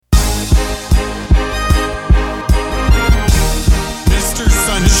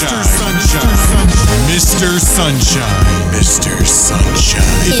Mr. Sunshine. Mr.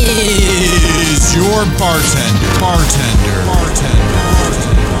 Sunshine is your bartender.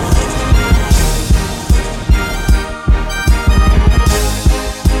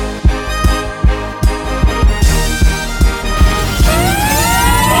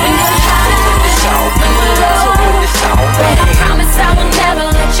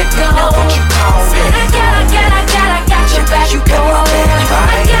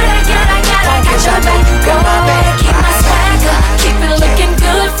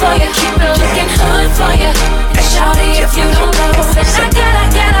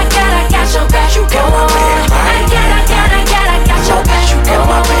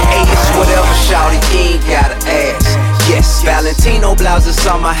 Valentino blouses,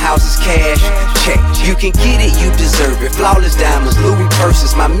 summer houses, cash, check. You can get it, you deserve it. Flawless diamonds, Louis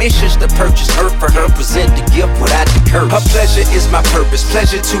purses. My mission's to purchase earth for her, present the gift without the curse. Her pleasure is my purpose,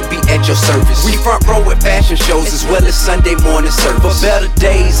 pleasure to be at your service. We front row at fashion shows as well as Sunday morning service. For better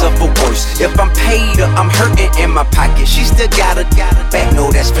days or for worse, if I'm paid or I'm hurting in my pocket, she still got a back, no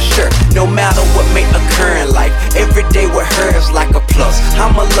that's for sure. No matter what may occur in life, every day with her is like a plus.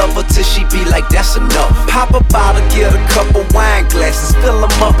 I'm a lover till she be like that's enough. Pop a bottle, get a couple wine glasses, fill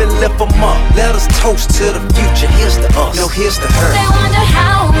them up and lift them up. Let us toast to the future, here's to us, no here's to her. They wonder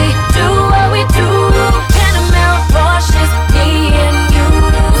how we do what we do. Panamera Porsches, me and you.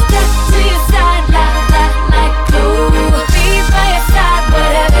 Step to your side like glue. Be by your side,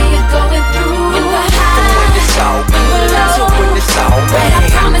 whatever you're going through. When we're high, when it's all when we're low, when it's all but I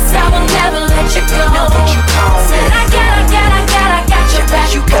promise I will never let you go. Know what you call me. Said I got your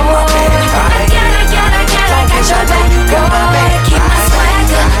back. You got my back, right? I got your back. Keep my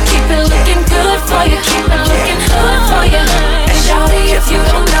swagger, keep it looking good for you, keep it looking good for you. And shawty, if you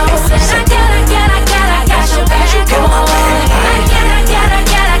don't know, said I got your back.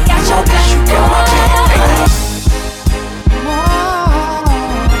 I got your back.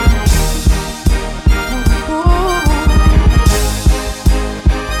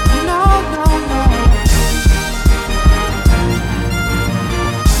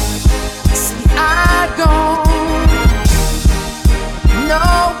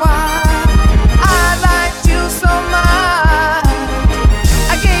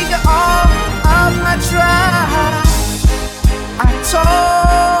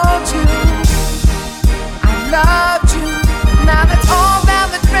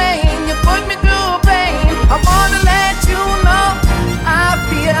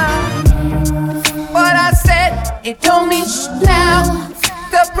 It don't mean shit now.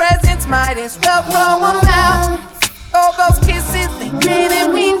 The presents might as well throw them out. All those kisses, they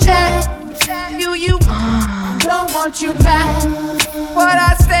didn't mean jack. You don't want you back. What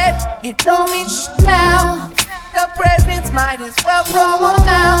I said, it don't mean shit now. The presents might as well throw them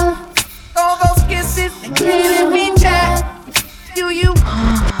out. All those kisses, they didn't mean jack. You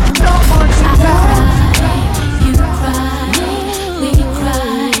don't want you back. You cry, we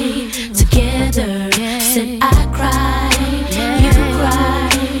cry together. Said I cry, you cry,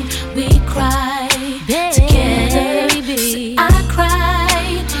 we cry together. Said I cry,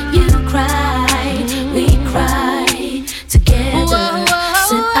 you cry, we cry together.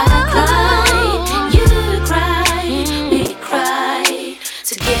 Said I cry, you cry, we cry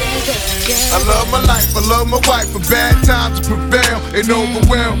together. I love my life, I love my wife, but bad times prevail and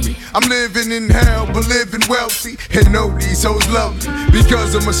overwhelm me. I'm living in hell, but living wealthy. And know these hoes love me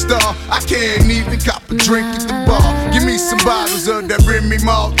because I'm a star. I can't even cop a drink at the bar. Give me some bottles of that RnB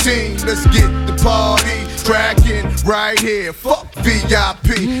Maltine. Let's get the party cracking right here. Fuck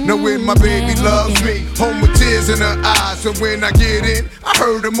VIP. Know when my baby loves me. Home with tears in her eyes. And when I get in, I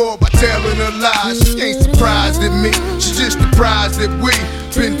heard her more by telling her lies. She ain't surprised at me. She's just surprised that we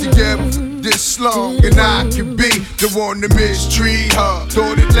been together this long, and I can be the one to mistreat her.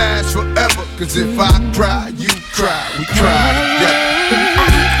 Thought it lasts forever, cause if I cry, you cry, we cry together. I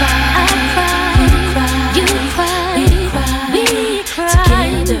cry, you cry, we cry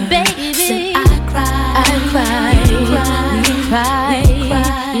together, baby. Said I cry, you cry,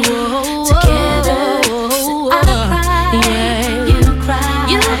 together. Said I cry, you cry,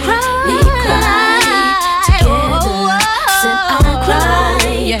 we cry together. Said I cry,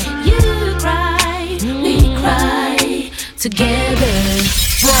 you together.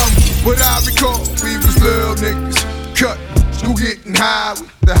 From what I recall, we was little niggas, cut, school getting high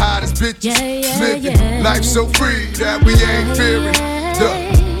with the hottest bitches, living life so free that we ain't fearing the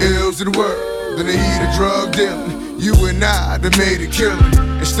ills of the world, and the heat of drug dealing. You and I that made it killer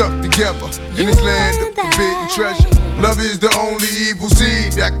and stuck together in this land of forbidden treasure. Love is the only evil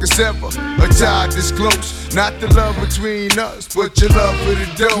seed that can sever a tie this close. Not the love between us, but your love for the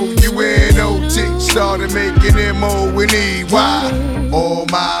dough. You and OT started making MONE. Why? All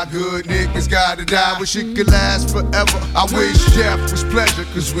my good niggas gotta die. Wish it could last forever. I wish death was pleasure,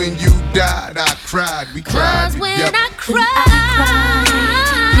 cause when you died, I cried. We cried Cause when together. I cry,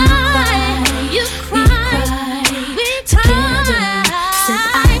 you cry, we cry. Said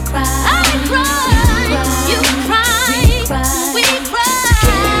I cry, you cry, we cry.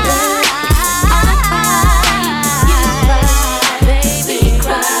 Baby,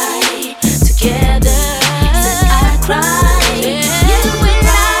 cry together. Said I cry, you and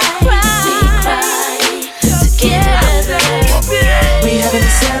I cry together. We having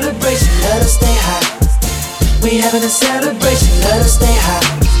a celebration, let us stay high. We having a celebration, let us stay high.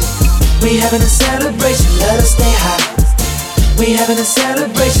 We having a celebration, let us stay high. We having a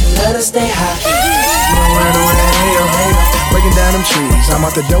celebration, let us stay high. Breaking down them trees, I'm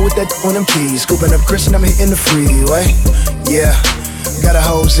out the door with that on them keys. Scooping up Chris and I'm hitting the freeway. Yeah, got a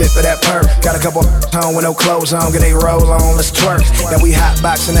whole zip of that perk. Got a couple home with no clothes on, get they roll on, let's twerk. Then we hot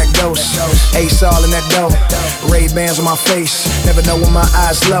boxing that ghost, Ace all in that dough. Ray-Bans on my face, never know when my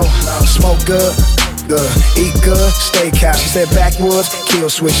eyes low. Smoke good, eat good, steakhouse. She said backwoods,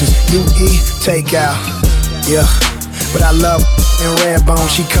 kill switches. You eat, take out. Yeah, but I love in red bone.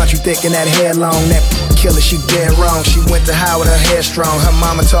 She country thick and that hair long. That killer, she dead wrong. She went to Howard, her hair strong. Her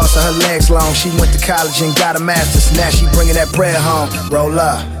mama tossed her legs long. She went to college and got a master's. Now she bringing that bread home. Roll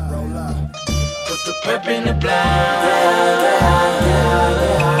up. Put the pep in the blind.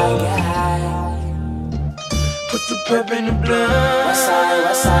 Put the pep in the blind. West side,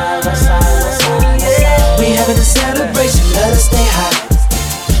 west side, west side, west side, west side. We having a celebration, let us stay high.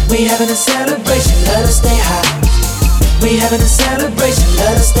 We having a celebration, let us stay high. We having a celebration,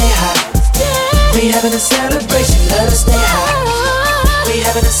 let us stay high. We having a celebration, let us stay high. We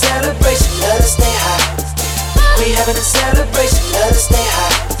having a celebration, let us stay high. We having a celebration, let us stay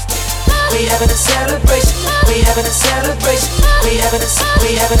high. We having a celebration, we having a celebration, we having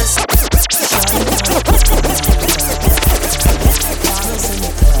a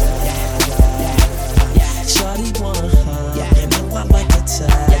Shorty wanna hug, you know I like to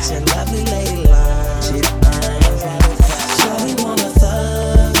touch your lovely lady love. Shorty wanna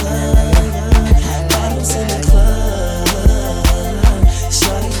thug, bottles in the club.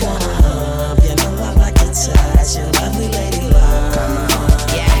 Shorty wanna hug, you know I like to touch your lovely lady love. Come on,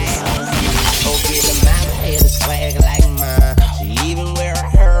 yeah. Oh, get a mama head a swag like mine. She even wear a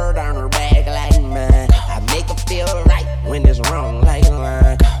hurt on her back like mine. I make her feel right when it's wrong like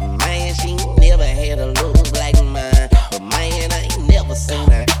mine. Man, she never had a lose like mine. But man, I ain't never seen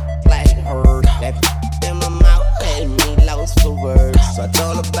her like her. That in my mouth had me lost for words. So I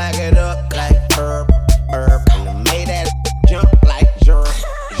told her back it up like herb. And I made that jump like jerk.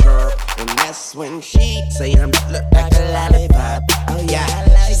 And that's when she say I'm look like a lollipop. Oh yeah,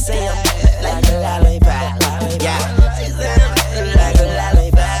 she say I'm like a lollipop. Yeah, she say I'm like a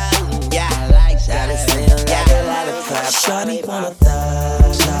lollipop. Yeah, I like Shawty say I'm like a lollipop. Shawty wanna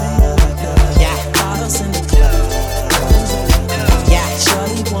thug. Yeah, bottles in the club. Yeah,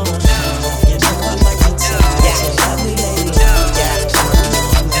 shorty wanna hug. You know I like to touch. Yeah, lovely lady. Yeah,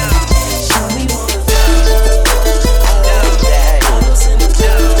 shorty wanna thug. Bottles in the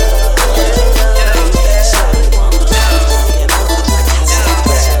club. Shorty wanna hug. You know I like to touch.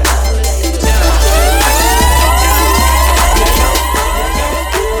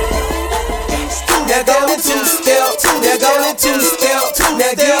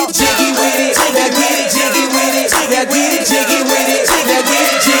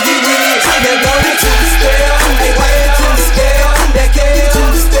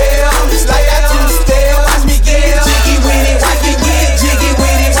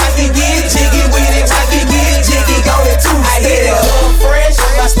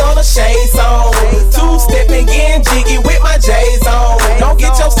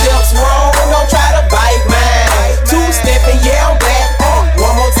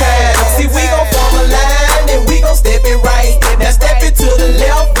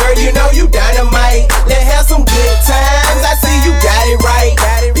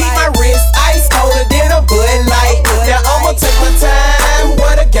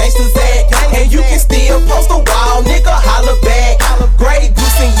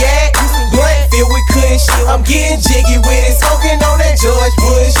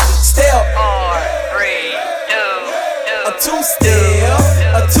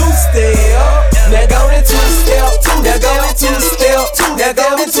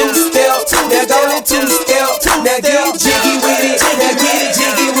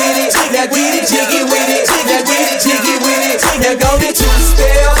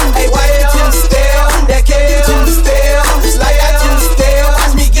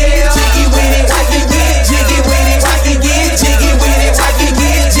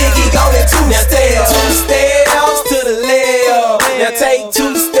 take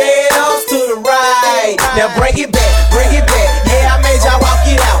 2 steps to the right. Now bring it back, yeah, I made y'all walk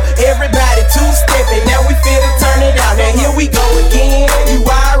it out. Everybody 2-stepping, now we finna turn it out. Now here we go again, you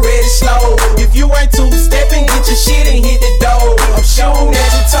already slow. If you ain't 2-stepping, get your shit and hit the door. I'm shooting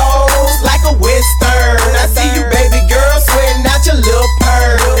at your toes like a western. I see you baby girl sweating out your little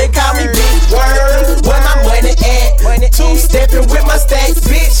purr. They call me Big Word, where my money at? 2-stepping with my stacks,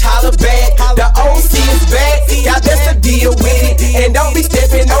 bitch, holla back. The OC is back, y'all best to deal with it. And don't be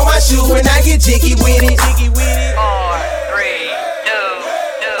stepping on my shoe when I get jiggy with it. 4, 3, 2,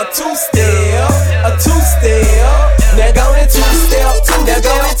 2. A 2-step, a 2-step. Now go to 2-step, now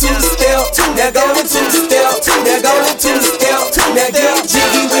go to 2-step, now go to 2-step, now go to 2-step. Now get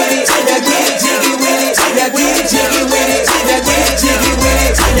jiggy with it, now get jiggy with it, now get jiggy with it, now get jiggy with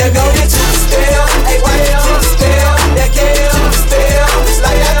it. Now go to 2-step, hey, why you 2-step? Now get 2-step, it's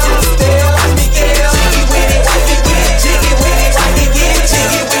like a 2-step. Me get jiggy with it, why you get jiggy with it, why you get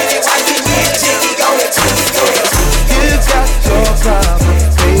jiggy with it, why you get jiggy, go to 2-step. You got your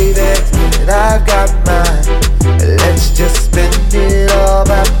problems, baby, and I've got mine. Let's just spend it all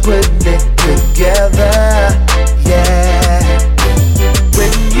by putting it together, yeah.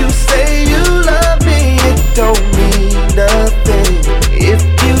 When you say you love me, it don't mean nothing. If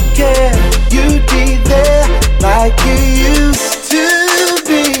you care, you'd be there like you used to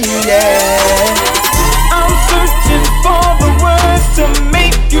be, yeah. I'm searching for the words to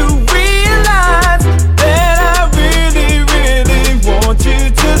make you realize that I really, really want you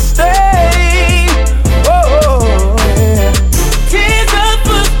to stay. Oh, yeah. Tears of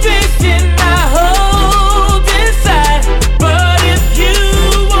frustration I hold inside, but if you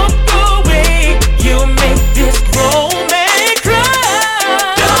won't go away, you'll make this grown man cry.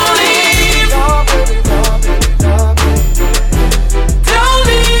 Don't leave, don't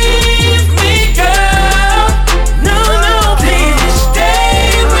leave me, girl. No, no, please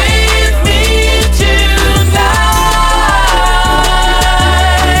stay with me tonight.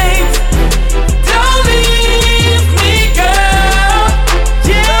 Don't leave me, girl.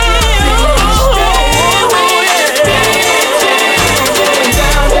 Yeah,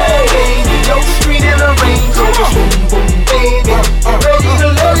 no street in a Range Rover, boom boom baby. Ready to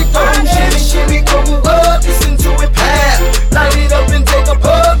let it go, shimmy shimmy go up, listen to it pap. Light it up and take a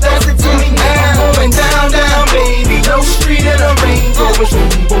puff, that's it to me now. Going down down baby, no street in a Range Rover,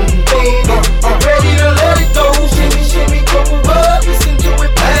 boom boom baby. Ready to let it go, shimmy shimmy go up, listen to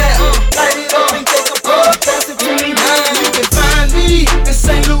it pap. Light it up and take a puff, that's it to me now. You can find me in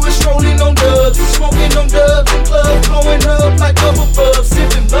St. Louis rolling on dubs, smoking on dubs in clubs, blowing up like bubble bubs,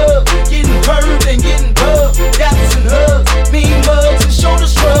 sipping love, getting curved and getting bubbed, daps and hugs, mean mugs and shoulder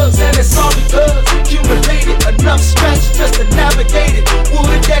shrugs, and it's all because accumulated enough scratch just to navigate it.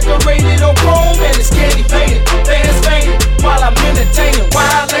 Wood decorated on chrome and it's candy painted, fans fainted while I'm entertaining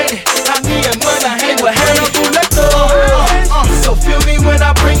wild lady. I need a mother hang with Hannah Buletta. So feel me when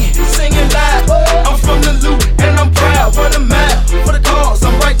I bring it, singing live. I'm from the loop and I'm proud, run a mile for the cause.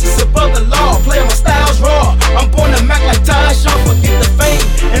 I'm righteous above the law, playing my styles raw. I'm born to Mac like Ty Shaw, forget the fame.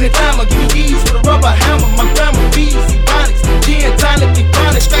 Anytime I give me ease with a rubber hammer, my grandma bees, ebonics, gin, tonic, and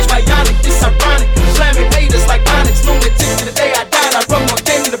chronic, scratch bionic, it's ironic. Slamming haters like Onyx, lunatic to the day I died. I run more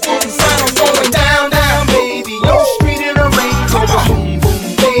game in the book and sign. I'm going down, down, baby. No street in a Range Rover, boom, boom,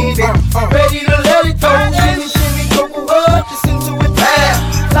 baby. Ready to let it go, shimmy, shimmy, go up, listen to it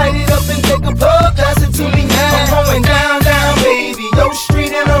pap. Light it up and take a puff, pass it to me now. I'm going down, down, baby. No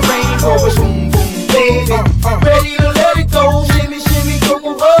street in a Range Rover, boom, boom, baby. Ready to let it go, shimmy, shimmy, go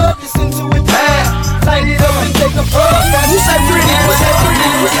up, listen to it pap. Light it up and take a puff, pass it to me now.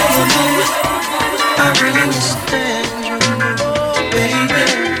 I really understand you, baby.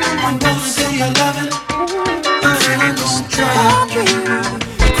 I'm gonna say I love it. I'm feeling gonna drive you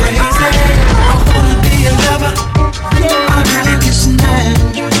crazy. I wanna be a lover. I really understand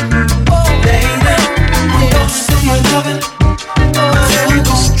you, baby. I'm gonna say I love it. I'm feeling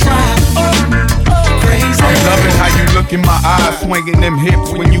gonna drive you crazy. I'm loving how you look in my eyes, swinging them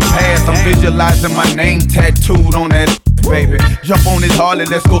hips when you pass. I'm visualizing my name tattooed on that, baby. Jump on this Harley,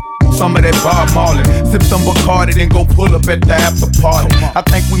 let's go some of that Bob Marley. Sip some Bacardi, then go pull up at the after party. I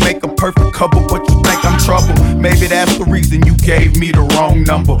think we make a perfect couple, but you think I'm trouble. Maybe that's the reason you gave me the wrong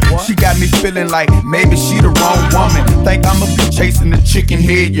number. She got me feeling like maybe she the wrong woman. Think I'ma be chasing the chicken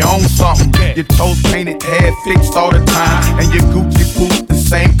head, you own something. Your toes painted, hair fixed all the time, and your Gucci boots the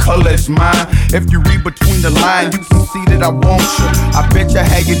same color as mine. If you read between the lines, you can see that I want you. I bet you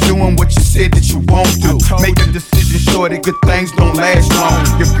how you doing what you said that you won't do. Make a decision sure that good things don't last long.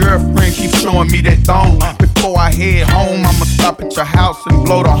 Your girlfriend keeps showing me that thong. Before I head home, I'ma stop at your house and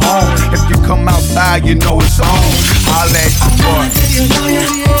blow the horn. If you come outside, you know it's on. I'll let you boy.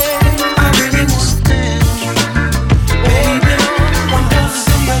 I really understand you, baby. One dose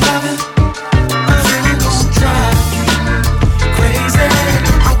of your loving, I feel it gon' drive you crazy.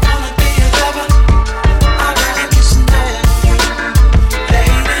 I wanna be your lover, I really understand you,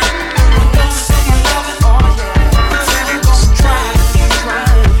 lady. One dose of your loving, I feel it gon' drive you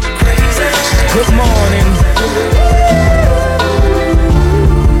crazy. Good morning.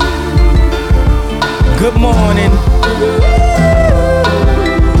 Good morning.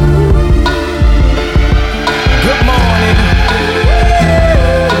 Good morning.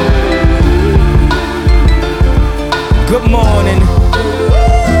 Good morning.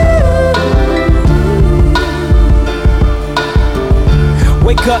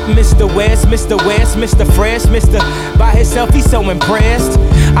 Wake up, Mr. West, Mr. West, Mr. Fresh, Mr. By himself, he's so impressed.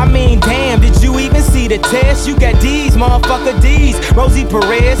 I mean, damn, did you even see the test? You got D's, motherfucker D's, Rosie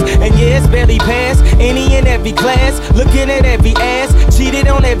Perez, and yes, barely passed any and every class. Looking at every ass, cheated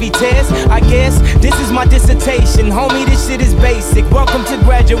on every test. I guess this is my dissertation, homie. This shit is basic. Welcome to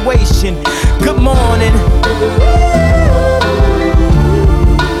graduation. Good morning.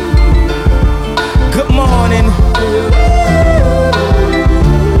 Good morning.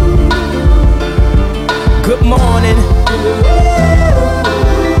 Good morning.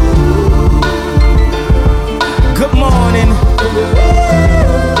 Good morning.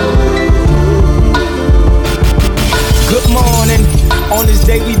 Good morning. On this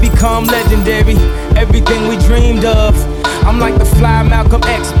day we become legendary. Everything we dreamed of. I'm like the fly Malcolm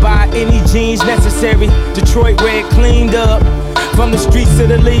X, by any jeans necessary. Detroit red cleaned up. From the streets to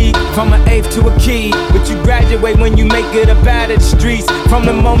the league, from an eighth to a key. But you graduate when you make it up out of the streets. From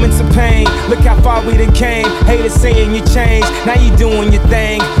the moments of pain, look how far we done came. Haters saying you changed, now you doing your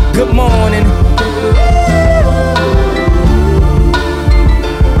thing. Good morning.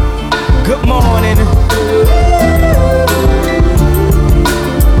 Good morning.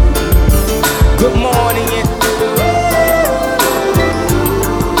 Good morning.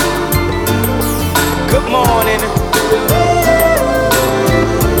 Good morning.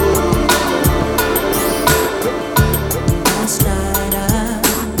 Last night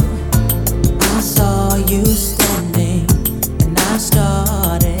I saw you standing, and I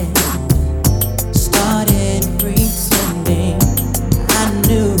started pretending I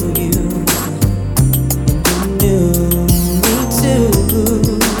knew you, and you knew me too.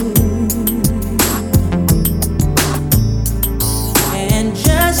 And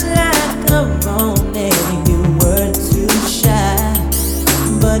just like a romance, you were too shy,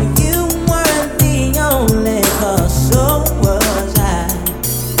 but you weren't the only cause, so was I.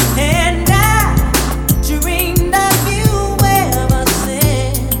 And I dreamed of you ever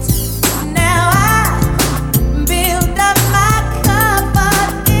since. Now I build up my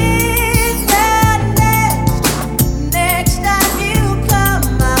confidence that next time you come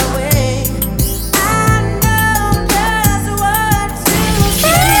my way, I know just what to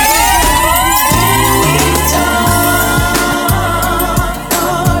say. Can we talk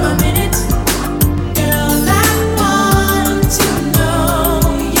for a minute? Girl, I want to know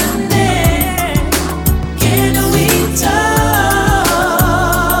your name. Can we talk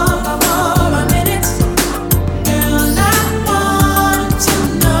for a minute? Girl, I want to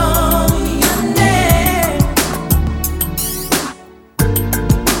know your name.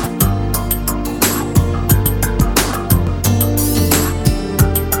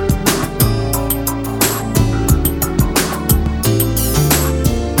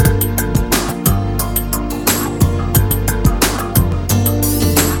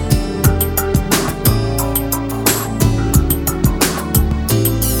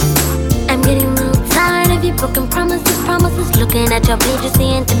 I'm getting a little tired of your broken promises. Looking at your pages,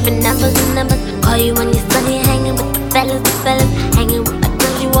 seeing different numbers and numbers. Call you when you're sunny, hanging with the fellas. Hanging with the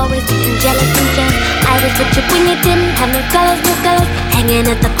girls, you always getting jealous. I was with you when you didn't have no colors. Hanging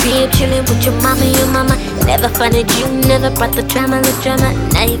at the crib, chilling with your mama. Never fronted you, never brought the drama.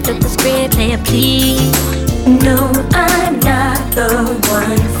 Now you flip the script, player, please. No, I'm not the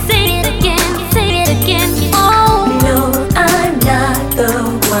one. Say it again. Oh, no, I'm not the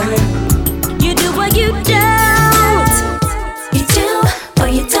one. You do what you don't. You do or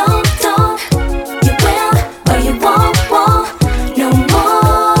you don't. You will or you won't. No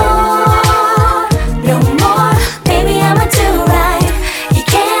more. Baby, I'ma do right. You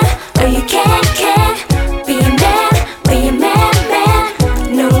can or you can't. Be a man or you man.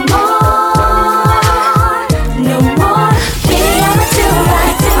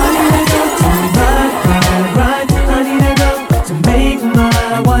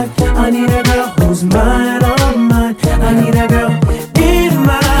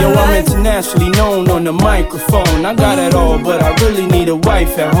 phone. I got it all, but I really need a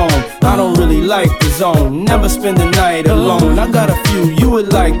wife at home. I don't really like the zone, never spend the night alone. I got a few you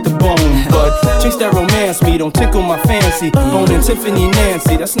would like the bone, but chicks that romance me don't tickle my fancy. Boning Tiffany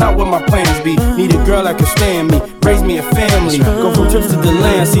Nancy, that's not what my plans be. Need a girl that can stand me, raise me a family. Go from trips to the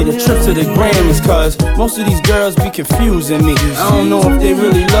land, see the trip to the Grammys. Cause most of these girls be confusing me. I don't know if they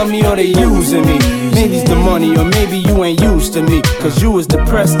really love me or they using me. Maybe it's the money or maybe you ain't used to me. Cause you was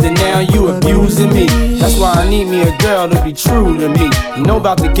depressed and now you abusing me. That's why I need me a girl to be true to me. Know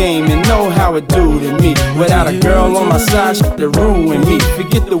about the game and know how it do to me. Without a girl on my side, she to ruin me.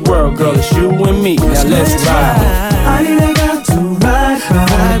 Forget the world, girl, it's you and me. Now let's ride. I need a girl to ride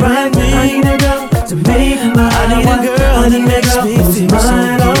with me. I need a girl to make my I need a girl that makes me feel so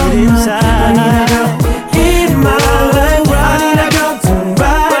good inside. I need a girl in my life. I need a girl to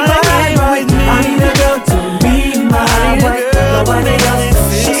ride with me. I need a girl to be my wife. Nobody else,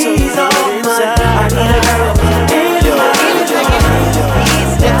 she's all mine. I need a girl in my life.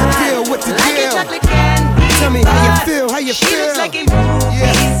 What's the deal? Tell me how you feel, how you feel. Yeah.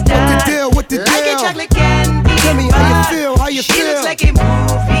 What the deal? Tell me how you feel, how you feel. What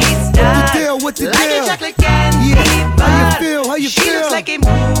the deal? What the deal? Yeah. How you feel, how you feel. She looks like a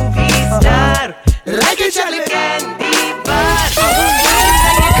movie star, like a chocolate candy bar.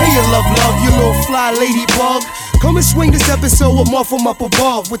 Hey, you love, you little fly ladybug. Come and swing this episode with more from up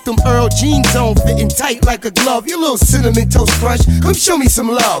above. With them Earl jeans on, fitting tight like a glove. You little cinnamon toast crunch, come show me some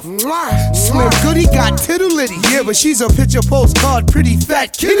love. Slim Goody got tittle-litty. Yeah, but she's a picture postcard, pretty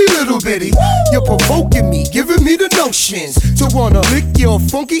fat kitty little bitty. You're provoking me, giving me the notions to wanna lick your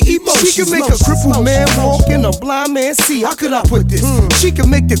funky emotions. She can make a crippled man walk and a blind man see. How could I put this? She can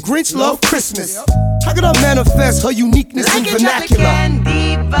make the Grinch love Christmas. How could I manifest her uniqueness in vernacular?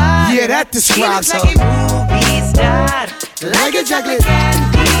 Yeah, that describes her. Like a chocolate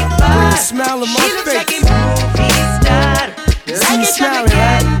candy bar. Bring a smile on my she looks face. like a movie star. Like a chocolate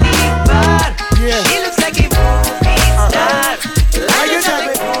candy bar. Yeah. She looks like a movie star. Like a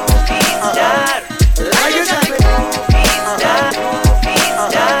chocolate movie star. Like a chocolate movie star.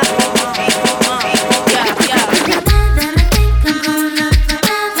 Movie star.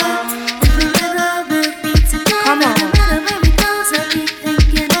 Come on.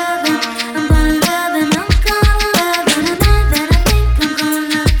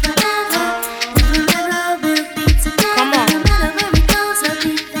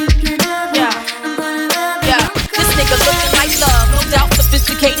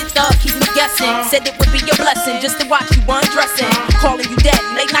 Said it would be a blessing just to watch you undressing. Calling you daddy,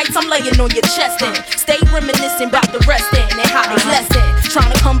 late nights I'm laying on your chest and stay reminiscing about the resting and how they lesson.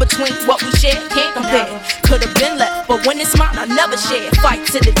 Trying to come between what we share, can't compare. Could've been left, but when it's mine I never share. Fight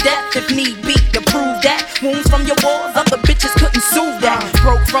to the death if need be to prove that. Wounds from your walls, other bitches couldn't soothe that.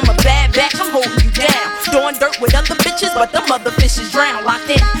 Broke from a bad batch, I'm holding you down. Doing dirt with other bitches, but them other fishes drown. Locked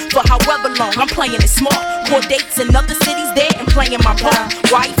in for however long, I'm playing it smart. More dates in other cities there and playing my part.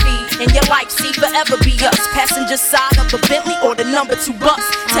 Wifey, in your life, see forever be us. Passenger side of a Bentley or the number 2 bus.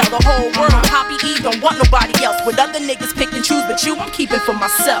 Tell the whole world Poppy E don't want nobody else. With other niggas pick and choose, but you I'm keeping for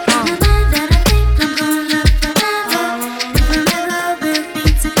myself.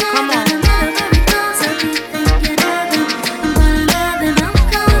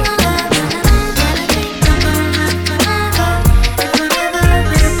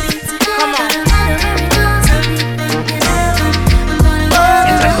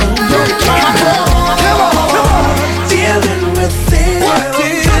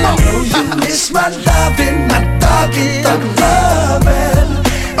 My loving, my dogging, thug loving,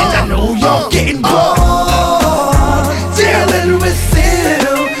 and I know you're getting bored dealing with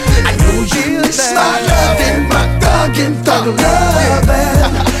you. I know you miss my loving, my dogging, thug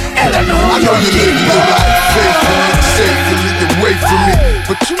loving, and I know you're getting bored. Safely away from me,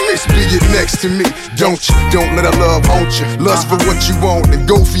 but you miss being next to me, don't you? Don't let our love haunt you. Lust for what you want and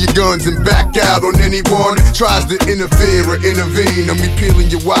go for your guns and back out on anyone that tries to interfere or intervene. I'm me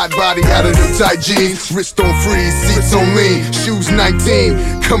peeling your wide body out of them tight jeans. Wrist on freeze, seats on lean, shoes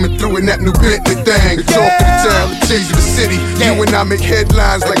 19, coming through in that new Bentley thing. Talk to the town, the tease of the city. You and I make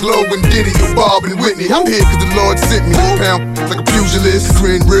headlines like Lowe and Diddy or Bob and Whitney. I'm here cause the Lord sent me. Pound like a pugilist,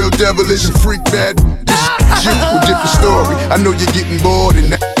 grin real devilish and freak bad. This shit a different story. I know you're getting bored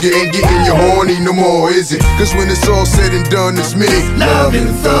and you ain't getting your horny no more, is it? Cause when it's all said and done, it's me loving,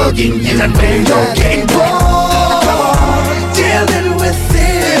 thugging, and I know you're getting bored dealing with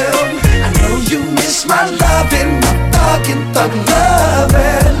him. I know you miss my loving, my thugging, thug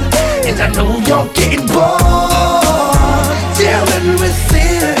loving, and I know you're getting bored dealing with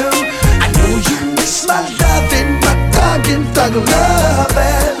him. I know you miss my loving, my thugging, thug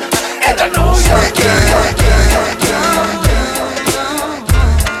loving, and I know you're getting bored.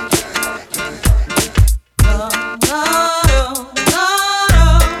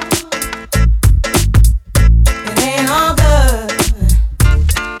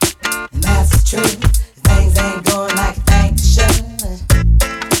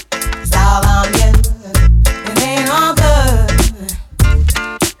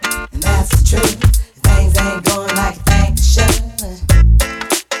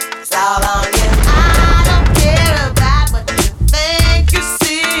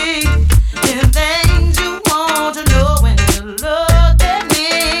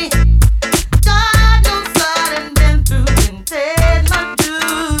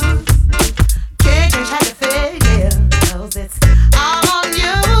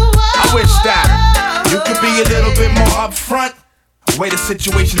 up front. Way the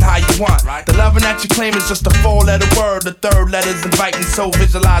situation how you want. The loving that you claim is just a 4-letter word. The third letter's inviting, so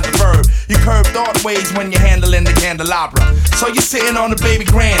visualize the verb. You curve thought ways when you're handling the candelabra. So you're sitting on the baby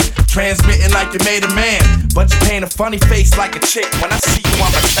grand, transmitting like you made a man. But you paint a funny face like a chick. When I see you,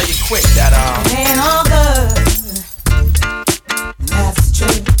 I'ma tell you quick that it ain't all good. That's the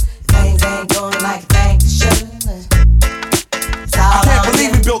truth. Things ain't going like you think they should. I can't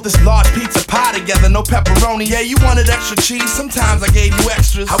believe we built this large pizza pie together, no pepperoni. Yeah, you wanted extra cheese, sometimes I gave you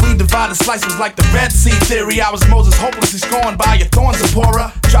extras. How we divided slices like the Red Sea theory. I was Moses hopelessly scorned by your thorns,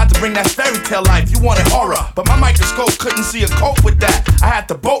 Zipporah. Tried to bring that fairy tale life, you wanted horror, but my microscope couldn't see a cope with that. I had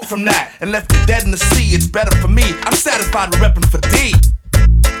to bolt from that and left it dead in the sea. It's better for me, I'm satisfied with repping for D.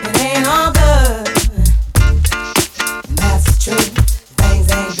 It ain't all good. That's the truth. Things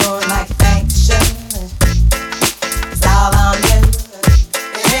ain't going like you think they should. It's all on you.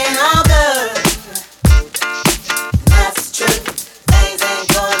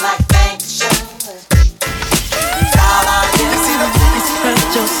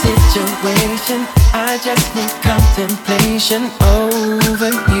 Situation, I just need contemplation over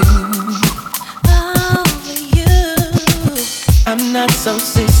you. Over you. I'm not so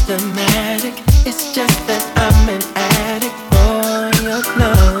systematic. It's just that I'm an addict for your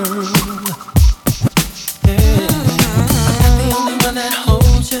love. Yeah. I'm not the only one that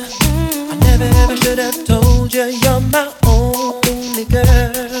holds you. I never ever should have told you you're my only girl.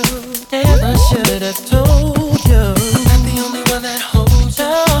 Never should have told you. I'm not the only one that holds you.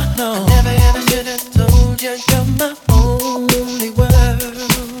 No, I never ever should have told you you're my only world.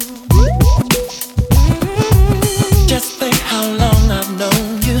 Just think how long I've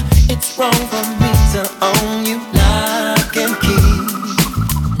known you. It's wrong for me to own you. Lock and key.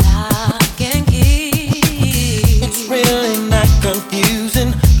 Lock and key. It's really not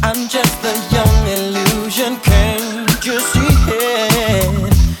confusing. I'm just a young illusion. Can't you see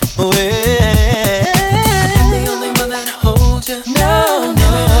it? Well, I'm the only one that holds you. No, no.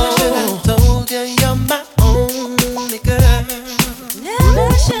 Should have told you you're my only girl. Never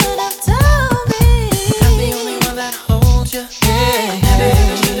should have told me. I'm the only one that holds you. Yeah,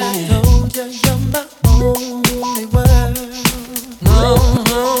 never should have told you you're my only world. No,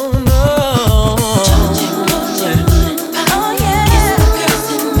 no, no. Told you what you wouldn't. Oh yeah. Kiss the girls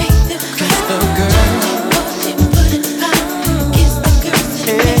and make them cry. Kiss the girls. What you wouldn't buy. Kiss the girls and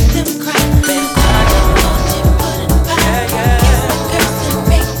make them cry.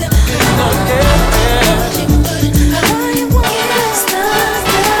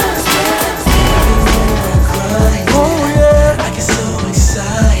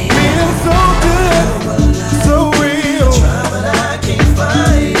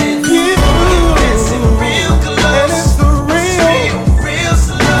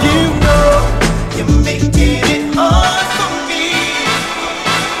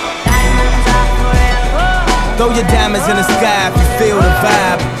 Throw your diamonds in the sky if you feel the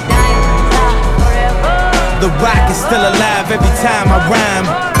vibe. The rock is still alive every time I rhyme.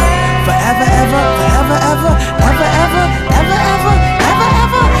 Forever, ever, forever, ever, ever, ever, ever, ever, ever,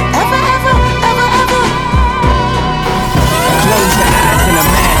 ever, ever, ever, ever, ever. Close your eyes and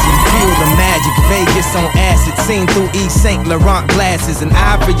imagine, feel the magic. Vegas on acid, seen through Yves Saint Laurent glasses. And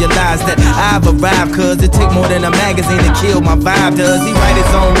I realized that I've arrived, cause it take more than a magazine to kill my vibe. Does he write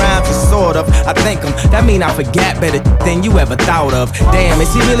his own rhymes? Sort of, I thank him. That mean I forgot better than you ever thought of. Damn, is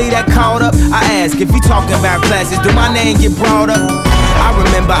he really that caught up? I ask, if you talking about classes, do my name get brought up? I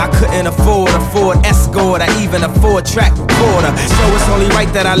remember I couldn't afford a Ford Escort or even a 4-track recorder. So it's only right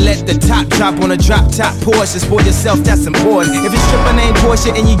that I let the top drop on a drop-top Porsche. For yourself, that's important. If your stripper named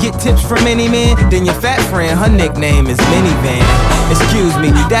Portia and you get tips from any man, then your fat friend, her nickname is Minivan. Excuse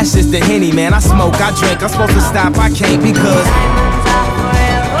me, that's just the Henny, man. I smoke, I drink, I'm supposed to stop, I can't because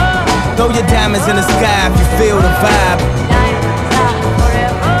throw your diamonds in the sky if you feel the vibe.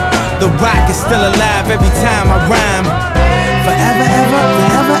 The rock is still alive every time I rhyme. Forever, ever,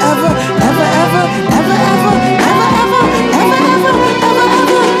 forever, ever, ever, ever, ever, ever, ever, ever, ever, ever, ever,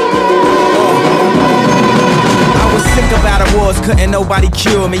 ever. I was sick about awards, couldn't nobody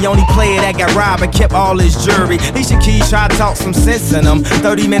cure me. Only player that got robbed and kept all his jewelry. Alicia Keys tried to talk some sense in them.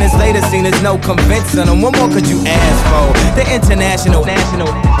 30 minutes later, seen there's no convincing them. What more could you ask for? The international,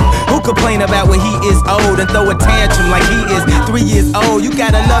 national. Who complain about when he is old and throw a tantrum like he is 3 years old? You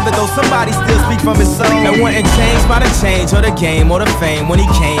gotta love it though, somebody still speak from his soul. And wasn't changed by the change or the game or the fame. When he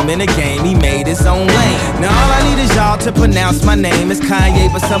came in the game, he made his own lane. Now all I need is y'all to pronounce my name. It's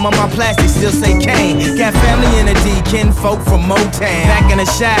Kanye, but some of my plastics still say Kane. Got family in the D, kin folk from Motown. Back in the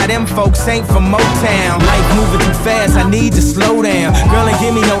shy, them folks ain't from Motown. Life moving too fast, I need to slow down. Girl, and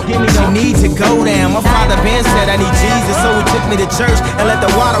give me no, she need to go down. My father Ben said I need Jesus, so he took me to church and let the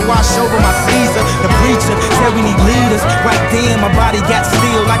water wash over my Caesar. The preacher said we need leaders. Right then, my body got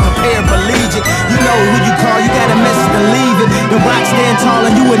still like a paraplegic. You know who you call, you got a message to leave it. The rock stand tall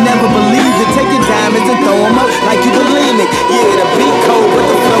and you would never believe it. Take your diamonds and throw them up like you believe it. Yeah, the beat cold, but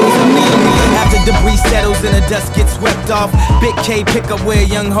the flow's anemic. After debris settles and the dust gets swept off, Big K pick up where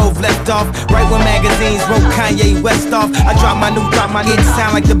Young Hov left off. Right when magazines wrote Kanye West off, I drop my it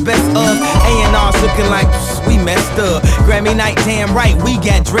sound like the best of. A&R's looking like we messed up. Grammy night, damn right, we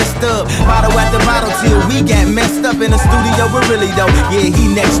got dressed up. Bottle after bottle till we got messed up in the studio, but really though, yeah, he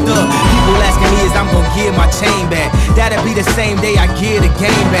next up. People asking me is I'm gonna give my chain back. That'll be the same day I give the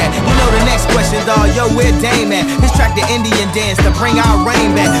game back. You know the next question, dawg, yo, where Dame at? This track the Indian dance to bring our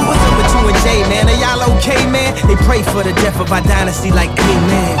rain back. What's up with you and Jay, man? Are y'all okay, man? They pray for the death of our dynasty like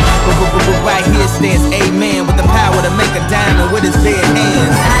amen. But right here stands amen, with the power to make a diamond with his bare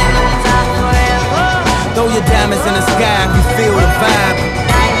hands. Throw your diamonds in the sky if you feel the vibe.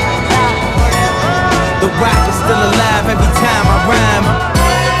 The rock is still alive every time I rhyme.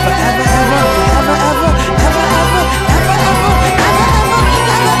 Forever, ever, forever, ever, ever, ever, ever, ever, ever,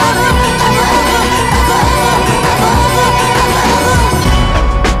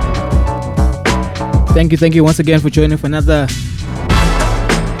 ever. Thank you once again for joining for another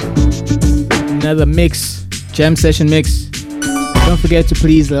mix, jam session mix. Don't forget to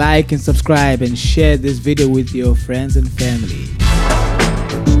please like and subscribe and share this video with your friends and family.